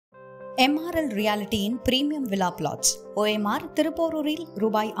MRL ரியாலிட்டியின் premium villa plots OMR திருப்போரூரில்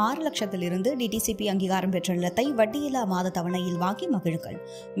ரூபாய் 6 லட்சத்திலிருந்து DTCP அங்கீகாரம் பெற்ற நிலத்தை வட்டியில்லா மாத தவணையில் வாங்கி மகிழுங்கள்.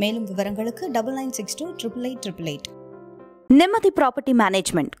 மேலும் விவரங்களுக்கு 9962888888. நிம்மதி ப்ராப்பர்ட்டி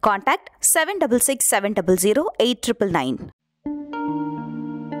மேனேஜ்மெண்ட். கான்டாக்ட் 7667008999.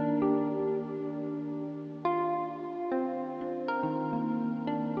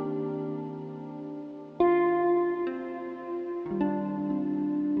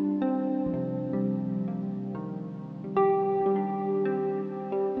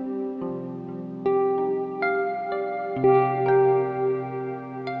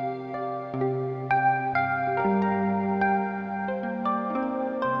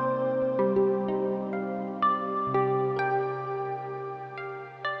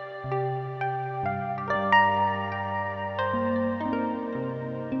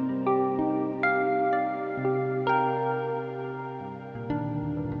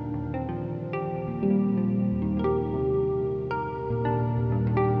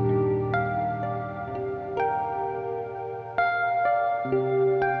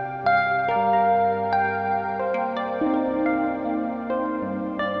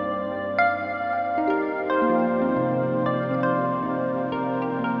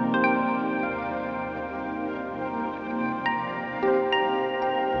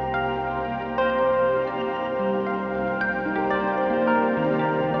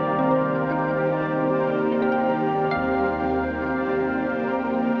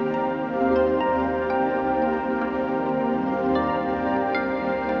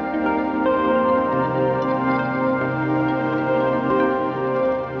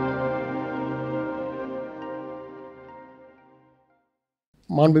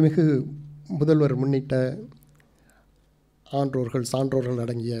 மாண்புமிகு முதல்வர் முன்னிட்ட ஆன்றோர்கள் சான்றோர்கள்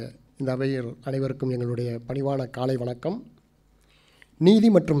அடங்கிய இந்த அவையில் அனைவருக்கும் எங்களுடைய பணிவான காலை வணக்கம். நீதி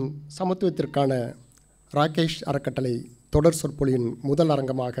மற்றும் சமத்துவத்திற்கான ராகேஷ் அறக்கட்டளை தொடர் சொற்பொழியின் முதல்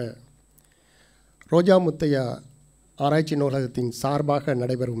அரங்கமாக ரோஜா முத்தையா ஆராய்ச்சி நூலகத்தின் சார்பாக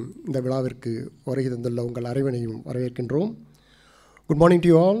நடைபெறும் இந்த விழாவிற்கு வருகை தந்துள்ள உங்கள் அனைவரையும் வரவேற்கின்றோம். Good morning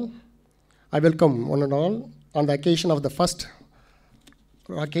to you all. I welcome one and all on the occasion of the first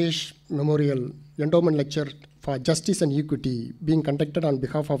Rakesh Memorial Endowment Lecture for Justice and Equity being conducted on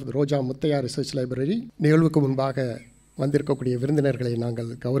behalf of the Roja Muthiah research library. நிகழ்வுக்கு முன்பாக வந்திருக்கக்கூடிய விருந்தினர்களை நாங்கள்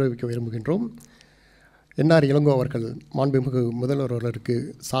கௌரவிக்க விரும்புகின்றோம். NR Ilango அவர்கள் மாண்புமிகு முதல்வர் அவர்களுக்கு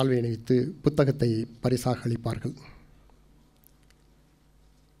சால்வை அணிவித்து புத்தகத்தை பரிசாக அளிப்பார்கள்.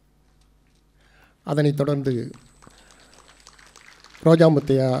 அதனைத் தொடர்ந்து ரோஜா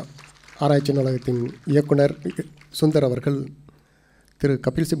முத்தையா ஆராய்ச்சி நூலகத்தின் இயக்குனர் சுந்தர் அவர்கள் திரு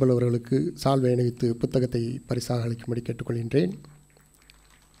கபில் சிபல் அவர்களுக்கு சால்வை அணிவித்து புத்தகத்தை பரிசாக அளிக்கும்படி கேட்டுக்கொள்கின்றேன்.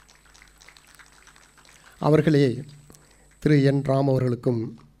 அவர்களே திரு என் ராம் அவர்களுக்கும்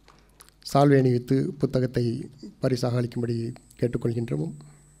சால்வை அணிவித்து புத்தகத்தை பரிசாக அளிக்கும்படி கேட்டுக்கொள்கின்றோம்.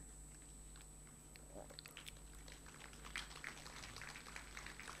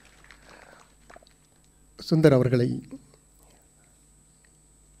 சுந்தர் அவர்களை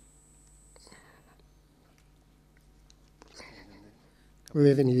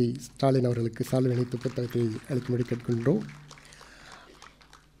வேதநிதி ஸ்டாலின் அவர்களுக்கு சால்வை அணிவித்து புத்தகத்தை அளிக்கும்படி கேட்கின்றோம்.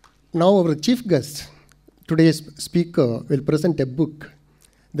 Now our chief guest, today's speaker, will present a book,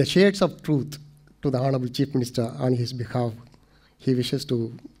 The Shades of Truth, to the Honorable Chief Minister on his behalf. He wishes to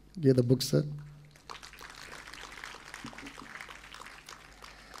give the book, sir.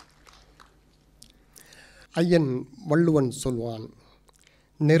 ஐயன் வள்ளுவன் சொல்வான்,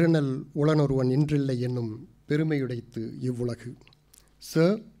 நெருநல் உளனொருவன் இன்றில்லை என்னும் பெருமையுடைத்து இவ்வுலகு. Sir,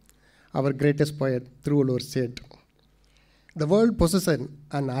 our greatest poet Thiruvalur said, the world possesses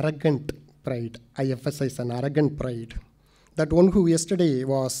an arrogant pride. I emphasize an arrogant pride. That one who yesterday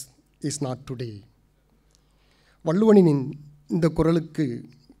was is not today. வள்ளுவனின் இந்த குறளுக்கு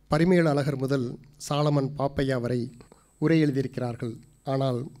பரிமேல அழகர் முதல் சாலமன் பாப்பையா வரை உரை எழுதியிருக்கிறார்கள்.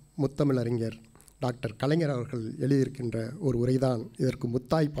 ஆனால் முத்தமிழறிஞர் doctor கலைஞர் அவர்கள் எழுதியிருக்கின்ற ஒரு உரைதான் இதற்கு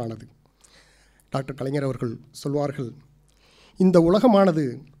முத்தாய்ப்பானது. டாக்டர் கலைஞர் அவர்கள் சொல்வார்கள், இந்த உலகமானது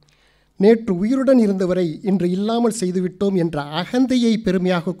நேற்று உயிருடன் இருந்தவரை இன்று இல்லாமல் செய்துவிட்டோம் என்ற அகந்தையை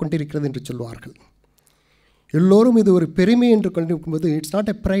பெருமையாக கொண்டிருக்கிறது என்று சொல்வார்கள். எல்லோரும் இது ஒரு பெருமை என்று கொண்டிருக்கும்போது it's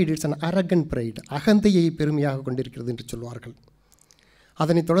not a fried, it's an Arakan fried. அகந்தையை பெருமையாக கொண்டிருக்கிறது என்று சொல்வார்கள்.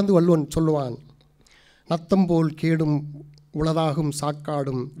 அதனைத் தொடர்ந்து வள்ளுவன் சொல்லுவான், நத்தம்போல் கேடும் உளதாகும்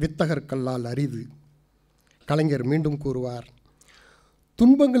சாக்காடும் வித்தகர்கல்லால் அரிது. கலைஞர் மீண்டும் கூறுவார்,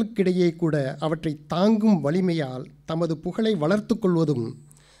 துன்பங்களுக்கிடையே கூட அவற்றை தாங்கும் வலிமையால் தமது புகழை வளர்த்து கொள்வதும்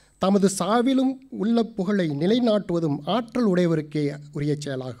தமது சாவிலும் உள்ள புகழை நிலைநாட்டுவதும் ஆற்றல் உடையவருக்கே உரிய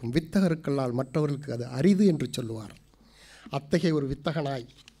செயலாகும். வித்தகருக்கல்லால் மற்றவர்களுக்கு அது அரிது என்று சொல்லுவார். அத்தகைய ஒரு வித்தகனாய்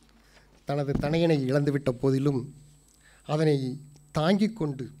தனது தனையனை இழந்துவிட்ட போதிலும் அதனை தாங்கிக்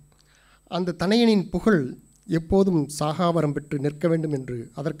கொண்டு அந்த தனையனின் புகழ் எப்போதும் சாகாவரம் பெற்று நிற்க வேண்டும் என்று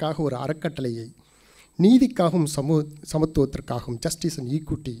அதற்காக ஒரு அறக்கட்டளையை நீதிக்காகவும் சமத்துவத்திற்காகவும் ஜஸ்டிஸ் அண்ட்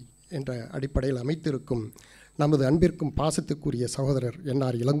ஈக்குவிட்டி என்ற அடிப்படையில் அமைத்திருக்கும் நமது அன்பிற்கும் பாசத்துக்குரிய சகோதரர்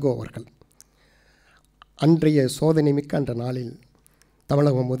என்ஆர் இளங்கோ அவர்கள் அன்றைய சோதனை மிக்க அன்ற நாளில்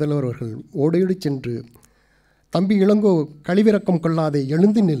தமிழக முதல்வர் அவர்கள் ஓடோடி சென்று, தம்பி இளங்கோ, கழிவிறக்கம் கொள்ளாதே,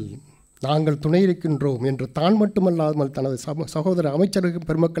 எழுந்து நில், நாங்கள் துணை இருக்கின்றோம் என்று தான் மட்டுமல்லாமல் தனது சகோதர அமைச்சர்கள்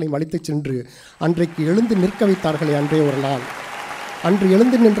பெருமக்களையும் அழைத்துச் சென்று அன்றைக்கு எழுந்து நிற்க வைத்தார்களே அன்றைய ஒரு நாள். அன்று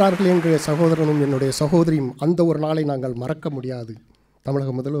எழுந்து நின்றார்கள் என்ற சகோதரனும் என்னுடைய சகோதரியும் அந்த ஒரு நாளை நாங்கள் மறக்க முடியாது.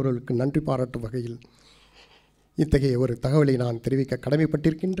 தமிழக முதல்வர்களுக்கு நன்றி பாராட்டும் வகையில் இத்தகைய ஒரு தகவலை நான் தெரிவிக்க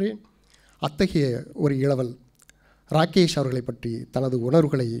கடமைப்பட்டிருக்கின்றேன். அத்தகைய ஒரு இளவல் ராகேஷ் அவர்களை பற்றி தனது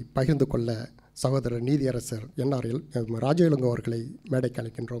உணர்வுகளை பகிர்ந்து கொள்ள சகோதரர் நீதியரசர் என்ஆர் ராஜா இளங்கோ அவர்களை மேடைக்கு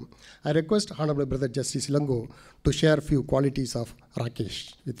அழைக்கின்றோம். ஐ request honourable brother justice Ilango to share few qualities of Rakesh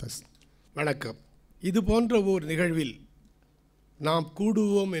with us. வணக்கம். இது போன்ற ஓர் நிகழ்வில் நாம்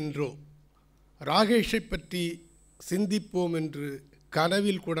கூடுவோம் என்றோ ராகேஷை பற்றி சிந்திப்போம் என்று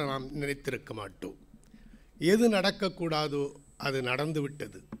கனவில் கூட நாம் நினைத்திருக்க மாட்டோம். எது நடக்கக்கூடாதோ அது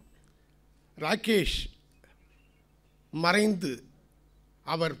நடந்துவிட்டது. ராகேஷ் மறைந்து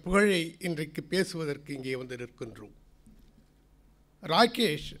அவர் புகழை இன்றைக்கு பேசுவதற்கு இங்கே வந்து நிற்கின்றோம்.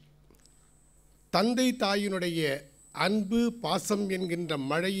 ராகேஷ் தந்தை தாயினுடைய அன்பு பாசம் என்கின்ற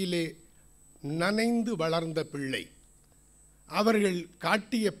மழையிலே நனைந்து வளர்ந்த பிள்ளை. அவர்கள்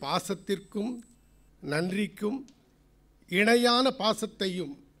காட்டிய பாசத்திற்கும் நன்றிக்கும் இணையான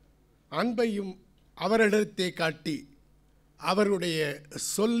பாசத்தையும் அன்பையும் அவரிடத்தே காட்டி அவருடைய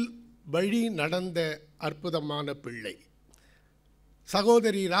சொல் வழி நடந்த அற்புதமான பிள்ளை.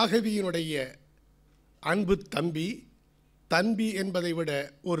 சகோதரி ராகவியினுடைய அன்பு தம்பி என்பதை விட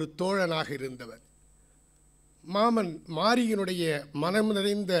ஒரு தோழனாக இருந்தவர். மாமன் மாரியினுடைய மனம்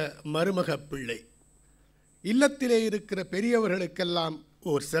நிறைந்த மருமக பிள்ளை. இல்லத்திலே இருக்கிற பெரியவர்களுக்கெல்லாம்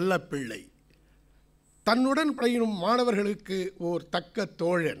ஓர் செல்ல பிள்ளை. தன்னுடன் பயிலும் மாணவர்களுக்கு ஓர் தக்க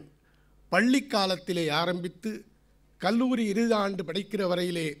தோழன். பள்ளி காலத்திலே ஆரம்பித்து கல்லூரி இறுதியாண்டு படிக்கிற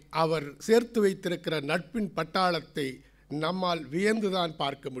வரையிலே அவர் சேர்த்து வைத்திருக்கிற நட்பின் பட்டாளத்தை நம்மால் வியந்துதான்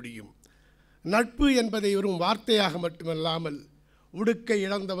பார்க்க முடியும். நட்பு என்பதை வெறும் வார்த்தையாக மட்டுமல்லாமல் உடுக்கை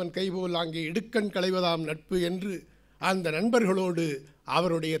இழந்தவன் கைபோல் அங்கே இடுக்கண் களைவதாம் நட்பு என்று அந்த நண்பர்களோடு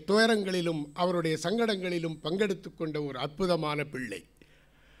அவருடைய துயரங்களிலும் அவருடைய சங்கடங்களிலும் பங்கெடுத்து கொண்ட ஒரு அற்புதமான பிள்ளை.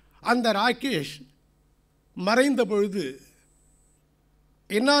 அந்த ராகேஷ் மறைந்த பொழுது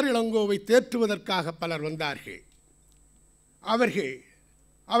என்ஆர் இளங்கோவை தேற்றுவதற்காக பலர் வந்தார்கள்.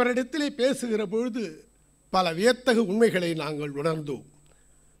 அவரிடத்திலே பேசுகிற பொழுது பல வியத்தகு உண்மைகளை நாங்கள் உணர்ந்தோம்.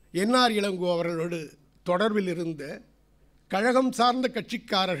 என்ஆர் இளங்கோ அவர்களோடு தொடர்பில் இருந்த கழகம் சார்ந்த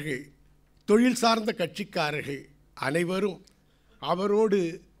கட்சிக்காரர்கள், தொழில் சார்ந்த கட்சிக்காரர்கள் அனைவரும் அவரோடு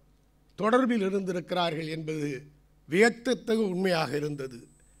தொடர்பில் இருந்திருக்கிறார்கள் என்பது வியக்கத்தகு உண்மையாக இருந்தது.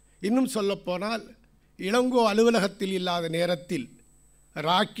 இன்னும் சொல்லப்போனால் இளங்கோ அலுவலகத்தில் இல்லாத நேரத்தில்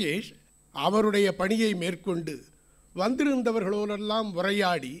ராகேஷ் அவருடைய பணியை மேற்கொண்டு வந்திருந்தவர்களோடெல்லாம்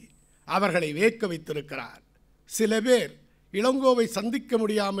உரையாடி அவர்களை வியக்க வைத்திருக்கிறார். சில பேர் இளங்கோவை சந்திக்க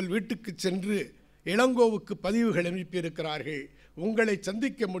முடியாமல் வீட்டுக்கு சென்று இளங்கோவுக்கு பதிவுகள் அனுப்பியிருக்கிறார்கள். உங்களை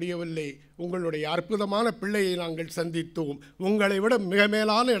சந்திக்க முடியவில்லை, உங்களுடைய அற்புதமான பிள்ளையை நாங்கள் சந்தித்தோம், உங்களை விட மிக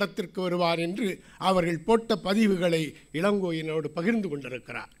மேலான இடத்திற்கு வருவார் என்று அவர்கள் போட்ட பதிவுகளை இளங்கோ என்னோடு பகிர்ந்து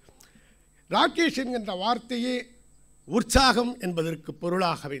கொண்டிருக்கிறார். ராகேஷ் என்கின்ற வார்த்தையே உற்சாகம் என்பதற்கு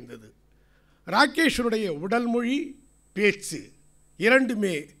பொருளாக அமைந்தது. ராகேஷனுடைய உடல் மொழி, பேச்சு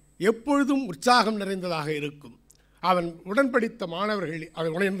இரண்டுமே எப்பொழுதும் உற்சாகம் நிறைந்ததாக இருக்கும். அவன் உடன்படித்த மாணவர்கள் அதை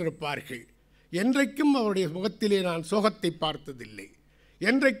உணர்ந்திருப்பார்கள். என்றைக்கும் அவருடைய முகத்திலே நான் சோகத்தை பார்த்ததில்லை.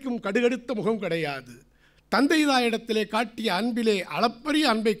 என்றைக்கும் கடுகடுத்த முகம் கிடையாது. தந்தை தாயிடத்திலே காட்டிய அன்பிலே அளப்பரிய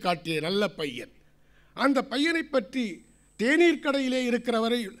அன்பை காட்டிய நல்ல பையன். அந்த பையனை பற்றி தேநீர் கடையிலே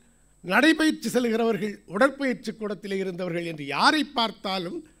இருக்கிறவரை, நடைபயிற்சி செல்கிறவர்கள், உடற்பயிற்சி கூடத்திலே இருந்தவர்கள் என்று யாரை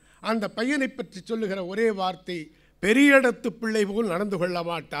பார்த்தாலும் அந்த பையனை பற்றி சொல்லுகிற ஒரே வார்த்தை, பெரிய இடத்து பிள்ளை போல் நடந்து கொள்ள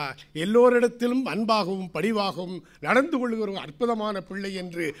மாட்டார், எல்லோரிடத்திலும் அன்பாகவும் பணிவாகவும் நடந்து கொள்கிற அற்புதமான பிள்ளை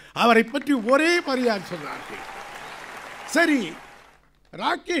என்று அவரை பற்றி ஒரே மரியாதை சொன்னார்கள். சரி,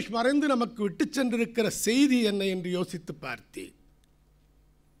 ராகேஷ் மறைந்து நமக்கு விட்டு சென்றிருக்கிற செய்தி என்ன என்று யோசித்து பார்த்தேன்.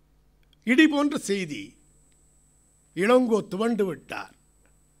 இடி போன்ற செய்தி. இளங்கோ துவண்டு விட்டார்,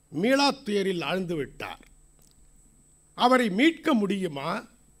 மீளாத்துயரில் ஆழ்ந்து விட்டார். அவரை மீட்க முடியுமா,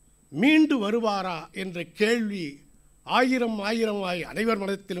 மீண்டு வருவாரா என்ற கேள்வி ஆயிரமாய் அனைவர்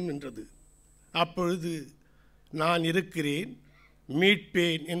மனத்திலும் நின்றது. அப்பொழுது நான் இருக்கிறேன்,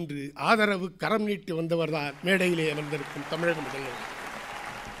 மீட்பேன் என்று ஆதரவு கரம் நீட்டி வந்தவர்தான் மேடையிலே அமர்ந்திருக்கும் தமிழக முதல்வர்.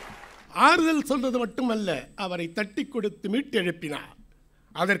 ஆறுதல் சொல்வது மட்டுமல்ல, அவரை தட்டி கொடுத்து மீட்டெழுப்பினார்.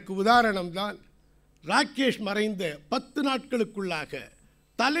 அதற்கு உதாரணம்தான் ராகேஷ் மறைந்த 10 நாட்களுக்குள்ளாக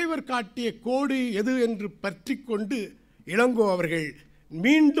தலைவர் காட்டிய கோடு எது என்று பற்றி கொண்டு இளங்கோ அவர்கள்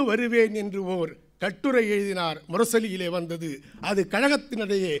மீண்டும் வருவேன் என்று ஓர் கட்டுரை எழுதினார். முரசொலியிலே வந்தது. அது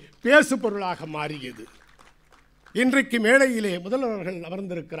கழகத்தினிடையே பேசு பொருளாக மாறியது. இன்றைக்கு மேடையிலே முதல்வர்கள்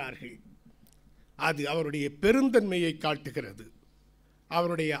அமர்ந்திருக்கிறார்கள். அது அவருடைய பெருந்தன்மையை காட்டுகிறது,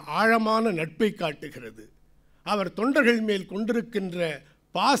 அவருடைய ஆழமான நட்பை காட்டுகிறது, அவர் தொண்டர்கள் மேல் கொண்டிருக்கின்ற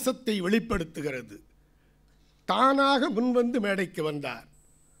பாசத்தை வெளிப்படுத்துகிறது. தானாக முன்வந்து மேடைக்கு வந்தார்.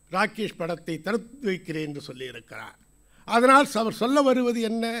 ராகேஷ் படத்தை திறந்து வைக்கிறேன் என்று சொல்லியிருக்கிறார். அதனால் அவர் சொல்ல வருவது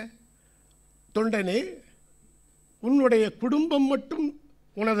என்ன? தொண்டனே, உன்னுடைய குடும்பம் மட்டும்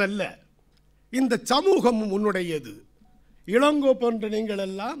உனதல்ல, இந்த சமூகமும் உன்னுடையது. இளங்கோ போன்ற நீங்கள்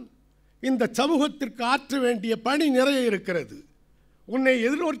எல்லாம் இந்த சமூகத்திற்கு ஆற்ற வேண்டிய பணி நிறைய இருக்கிறது. உன்னை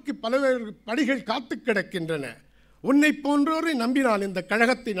எதிர்நோக்கி பல்வேறு பணிகள் காத்து கிடக்கின்றன. உன்னை போன்றோரை நம்பி நான் இந்த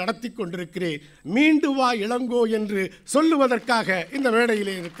கழகத்தை நடத்தி கொண்டிருக்கிறேன். மீண்டு வா இளங்கோ என்று சொல்லுவதற்காக இந்த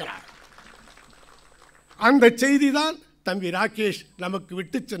மேடையிலே இருக்கிறார். அந்த செய்திதான் தம்பி ராகேஷ் நமக்கு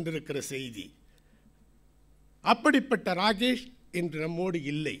விட்டு சென்றிருக்கிற செய்தி. அப்படிப்பட்ட ராகேஷ் இன்று நம்மோடு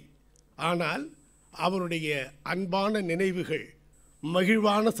இல்லை. ஆனால் அவருடைய அன்பான நினைவுகள்,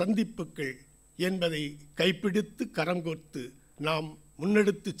 மகிழ்வான சந்திப்புகள் என்பதை கைப்பிடித்து கரங்கோர்த்து நாம்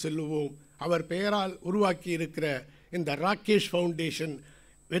முன்னெடுத்து செல்லுவோம். அவர் பெயரால் உருவாக்கி இருக்கிற இந்த ராகேஷ் ஃபவுண்டேஷன்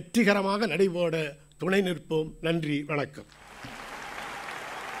வெற்றிகரமாக நடைபோட துணை நிற்போம். நன்றி, வணக்கம்.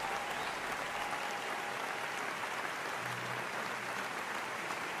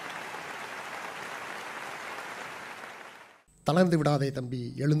 தளர்ந்து விடாதே தம்பி,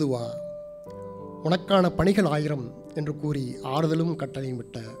 எழுந்து வா, உனக்கான பணிகள் 1000 என்று கூறி ஆறுதலும் கட்டளையும்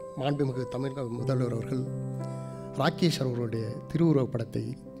விட்ட மாண்புமிகு தமிழக முதல்வர் அவர்கள் ராகேஷ் அவர்களுடைய திருவுருவப் படத்தை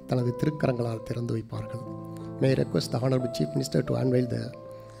தனது திருக்கரங்களால் திறந்து வைப்பார்கள். May I request the Honorable Chief Minister to unveil the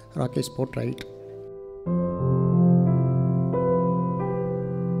Rakesh portrait.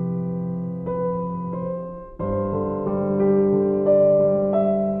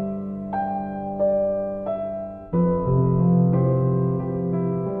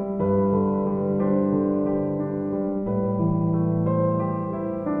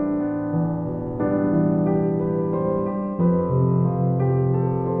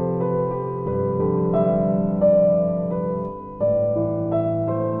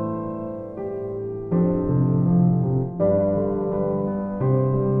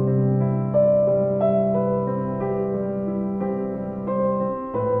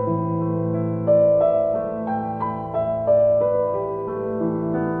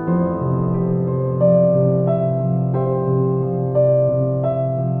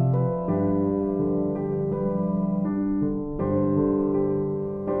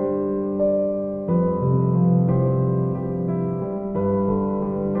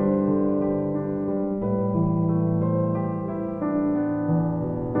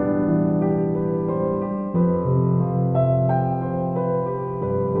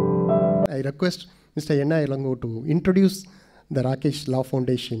 I request Mr. Elango to introduce the Rakesh Law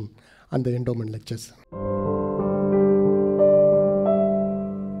Foundation and the endowment lectures.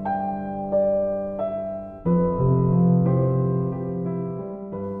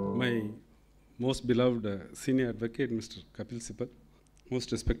 My most beloved senior advocate, Mr. Kapil Sibal,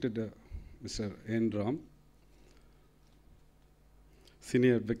 most respected Mr. N. Ram,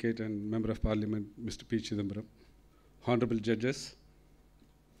 senior advocate and member of parliament, Mr. P. Chidambaram, honorable judges,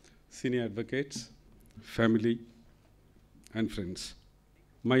 senior advocates, family, and friends.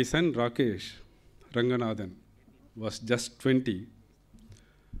 My son Rakesh Ranganathan was just 20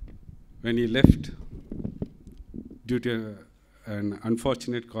 when he left due to an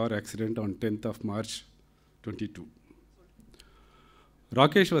unfortunate car accident on 10th of March 22.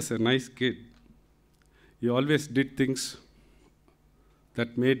 Rakesh was a nice kid. He always did things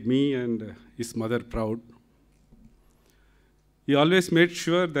that made me and his mother proud. He always made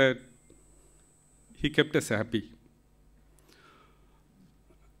sure that he kept us happy.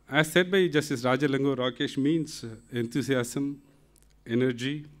 As said by Justice Rajalango, Rakesh means enthusiasm,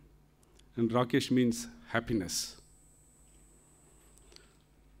 energy, and Rakesh means happiness.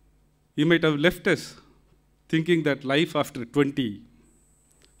 He might have left us thinking that life after 20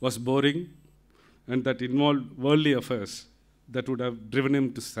 was boring and that involved worldly affairs that would have driven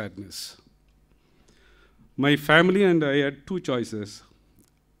him to sadness. My family and I had two choices,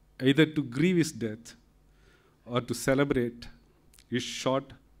 either to grieve his death or to celebrate his short,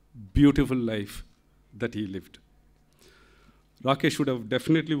 beautiful life that he lived. Rakesh would have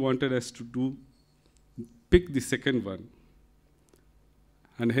definitely wanted us to pick the second one,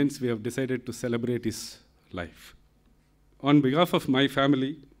 and hence we have decided to celebrate his life. On behalf of my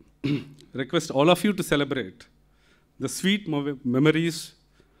family, request all of you to celebrate the sweet memories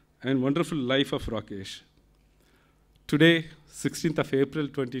and wonderful life of Rakesh. Today, 16th of April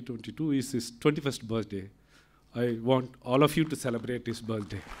 2022, is his 21st birthday. I want all of you to celebrate his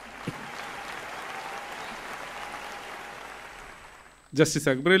birthday. Justice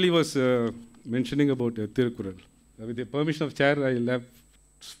Agbreli was mentioning about Tirukural. With the permission of chair, I will have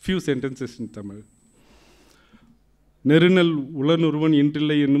few sentences in Tamil. நெருநல் உளனுருவன்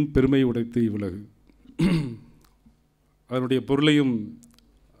இன்றில்லை என்னும் பெருமை உடைத்து இவ்வுலகு. அதனுடைய பொருளையும்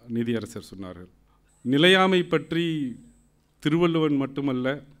நீதியரசர் சொன்னார்கள். நிலையாமை பற்றி திருவள்ளுவன் மட்டுமல்ல,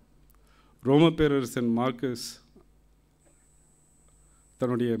 ரோம பேரரசன் மார்க்கஸ்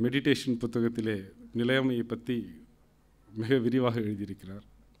தன்னுடைய மெடிடேஷன் புத்தகத்திலே நிலையாமையை பற்றி மிக விரிவாக எழுதியிருக்கிறார்.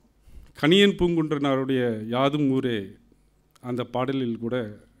 கணியன் பூங்குன்றனாருடைய யாதும் ஊரே அந்த பாடலில் கூட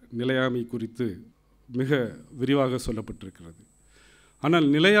நிலையாமை குறித்து மிக விரிவாக சொல்லப்பட்டிருக்கிறது. ஆனால்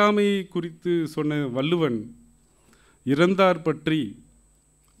நிலையாமை குறித்து சொன்ன வள்ளுவன் இறந்தார் பற்றி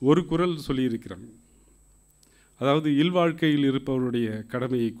ஒரு குறள் சொல்லியிருக்கிறான். அதாவது இல்வாழ்க்கையில் இருப்பவருடைய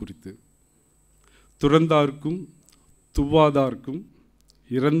கடமையை குறித்து. துறந்தார்க்கும் துவாதார்க்கும்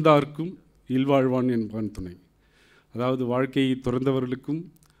இறந்தார்க்கும் இல்வாழ்வான் என்பான் துணை. அதாவது வாழ்க்கையை துறந்தவர்களுக்கும்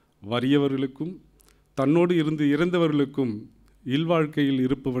வறியவர்களுக்கும் தன்னோடு இருந்து இறந்தவர்களுக்கும் இல்வாழ்க்கையில்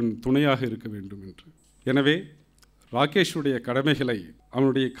இருப்பவன் துணையாக இருக்க வேண்டும் என்று. எனவே ராகேஷுடைய கடமைகளை,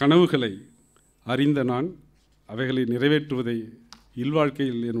 அவனுடைய கனவுகளை அறிந்த நான் அவைகளை நிறைவேற்றுவதை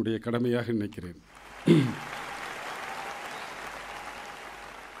இல்வாழ்க்கையில் என்னுடைய கடமையாக நினைக்கிறேன்.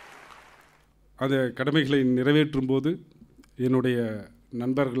 அந்த கடமைகளை நிறைவேற்றும் போது என்னுடைய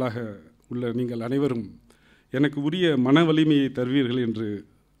நண்பர்களாக உள்ள நீங்கள் அனைவரும் எனக்கு உரிய மன வலிமையை தருவீர்கள் என்று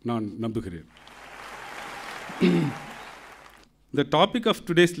நான் நம்புகிறேன். The topic of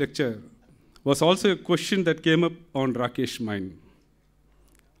today's lecture was also a question that came up on Rakesh's mind,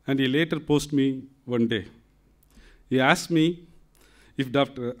 and he later posed me one day. He asked me if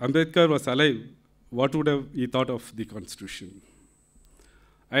Dr. Ambedkar was alive, what would have he thought of the Constitution?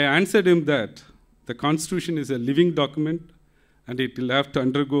 I answered him that the Constitution is a living document and it will have to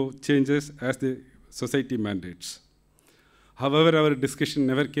undergo changes as the society mandates. However, our discussion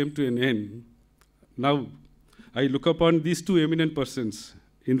never came to an end. Now, I look upon these two eminent persons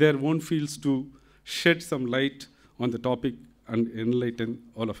in their own fields to shed some light on the topic and enlighten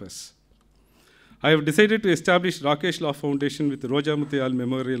all of us. I have decided to establish Rakesh Law Foundation with Rojamuthiyal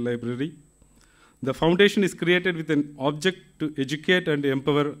Memorial Library. The foundation is created with an object to educate and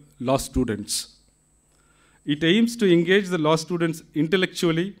empower law students. It aims to engage the law students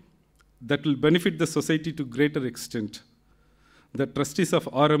intellectually that will benefit the society to greater extent. The trustees of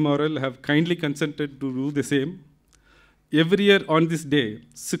RMRL have kindly consented to do the same. Every year on this day,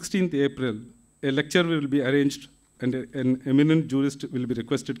 16th April, a lecture will be arranged and an eminent jurist will be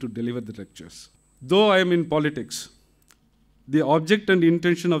requested to deliver the lectures. Though I am in politics, the object and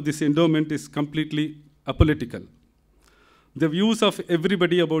intention of this endowment is completely apolitical. The views of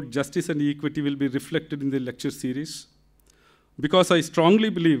everybody about justice and equity will be reflected in the lecture series, because I strongly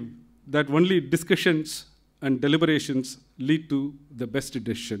believe that only discussions and deliberations lead to the best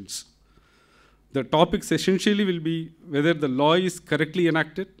decisions. The topics essentially will be whether the law is correctly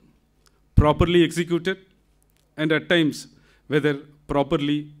enacted, properly executed, and at times whether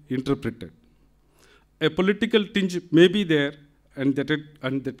properly interpreted. A political tinge may be there and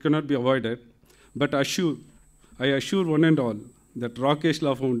that cannot be avoided, but I assure one and all that Rakesh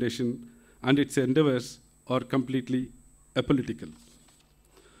Law Foundation and its endeavors are completely apolitical.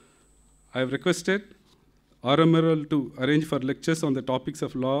 I have requested RMRL to arrange for lectures on the topics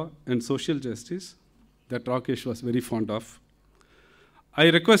of law and social justice that Rakesh was very fond of. I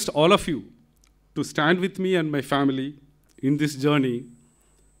request all of you to stand with me and my family in this journey,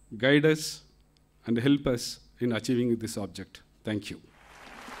 guide us and help us in achieving this object. Thank you.